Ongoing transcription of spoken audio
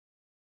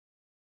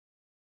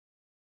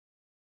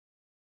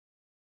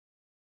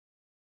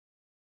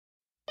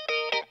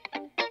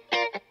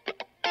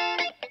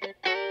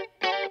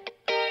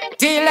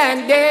till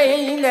and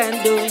day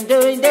and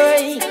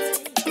doing.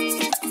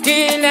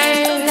 Till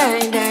and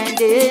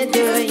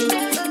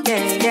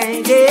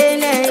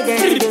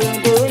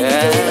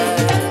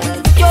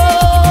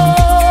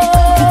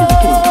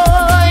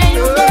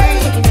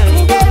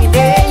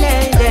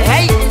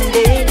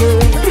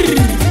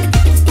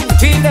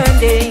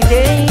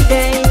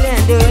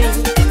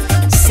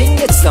sing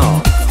that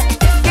song.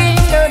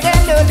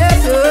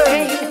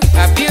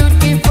 A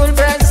beautiful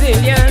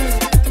Brazilian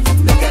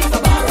looking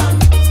for Baron.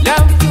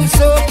 Love to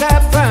soak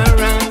up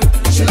around.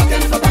 She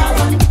looking for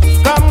Baron.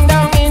 Come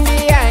down in the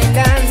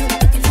island.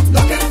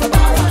 Looking for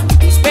Baron.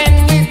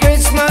 Spend the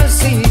Christmas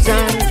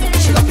season.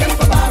 She looking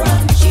for Baron.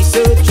 She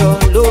search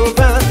all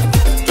over,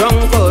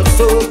 drunk or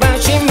sober.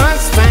 She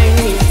must find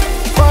me,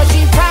 for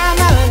she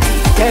family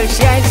tell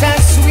she is a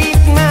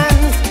sweet man.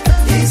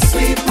 He's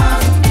sweet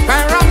man.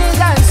 Baron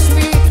is a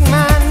sweet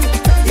man.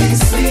 He's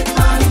sweet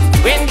man.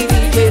 When the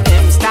DJ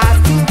them start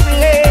to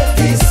play,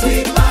 he's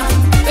sweet man.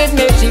 It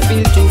makes she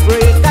feel to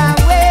break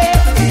away.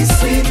 He's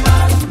sweet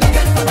man.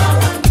 Looking for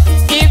Baron.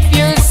 If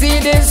you see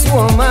this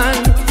woman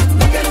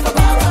looking for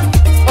Baron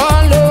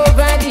all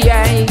over the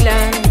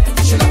island,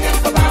 she looking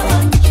for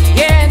Baron.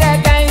 Yeah, that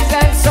guy's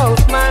a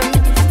South man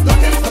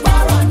looking for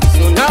Baron.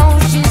 So now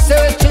she's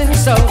searching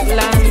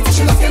Southland.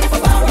 She looking for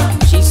Baron.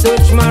 She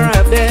search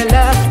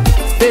Marabella,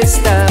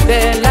 FIESTA,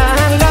 Bella,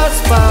 and Los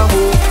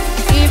Bajo,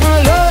 even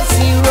Los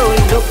Zero,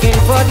 looking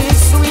for this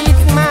sweet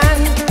man.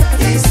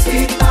 He's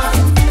sweet man.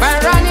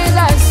 Baron is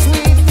a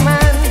sweet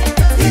man.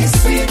 He's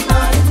sweet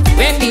man.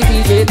 When the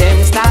DJ them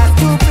start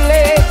to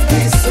play,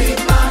 he's sweet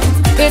man.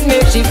 It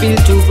makes she feel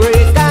to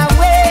break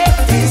away.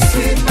 He's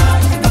sweet man.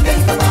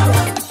 Looking for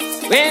Baron.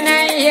 When I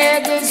hear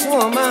this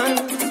woman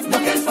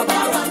looking for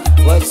Baron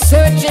was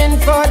searching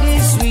for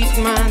this sweet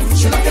man,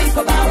 she looking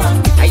for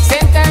Baron. I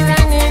sent her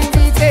an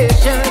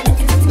invitation.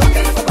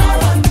 Looking for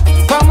Baron.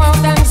 Come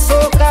out and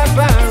soak up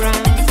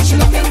Baron. She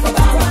looking for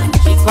Baron.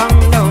 She come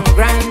down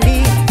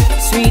grandly,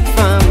 sweet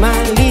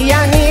family.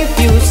 And if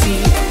you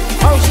see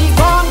how she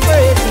gone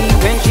crazy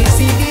when she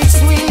see this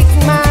sweet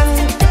man.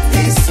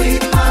 This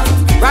sweet man.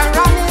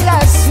 Baron is a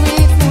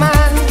sweet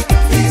man.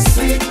 This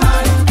sweet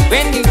man.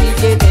 When the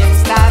DJ them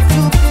start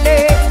to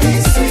play,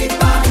 this sweet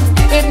man.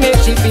 It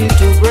makes she feel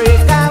to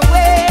break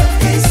away.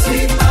 This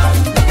sweet man.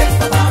 Looking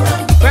for Baron.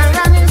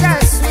 Baron is a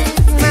sweet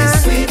man.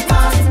 This sweet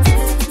man.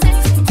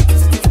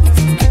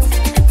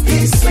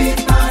 This sweet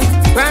man.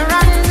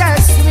 Baron is a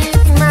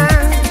sweet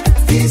man.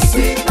 This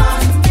sweet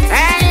man. I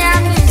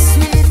am the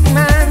sweet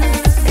man.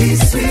 This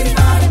sweet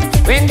man.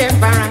 When them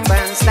Baron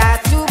bands start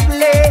to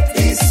play,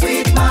 this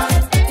sweet man.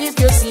 If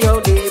you see how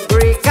they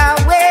break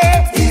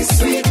away, this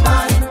sweet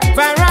man.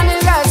 Baron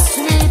is a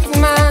sweet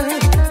man.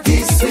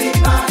 This sweet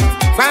man.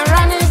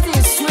 Baron is the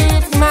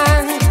sweet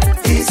man.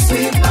 This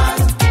sweet man.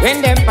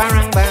 When them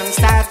Baron bands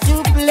start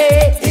to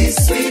play, this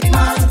sweet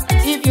man.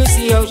 If you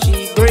see how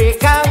she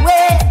break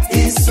away,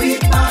 this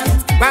sweet man.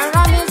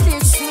 Baron is the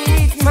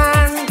sweet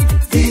man.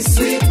 This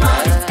sweet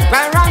man.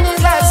 Baron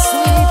is a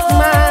sweet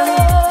man.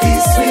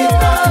 This sweet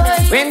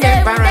man. When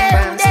them Baron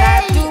bands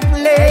start to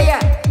play,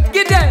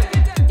 get them.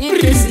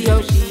 If you see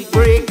how she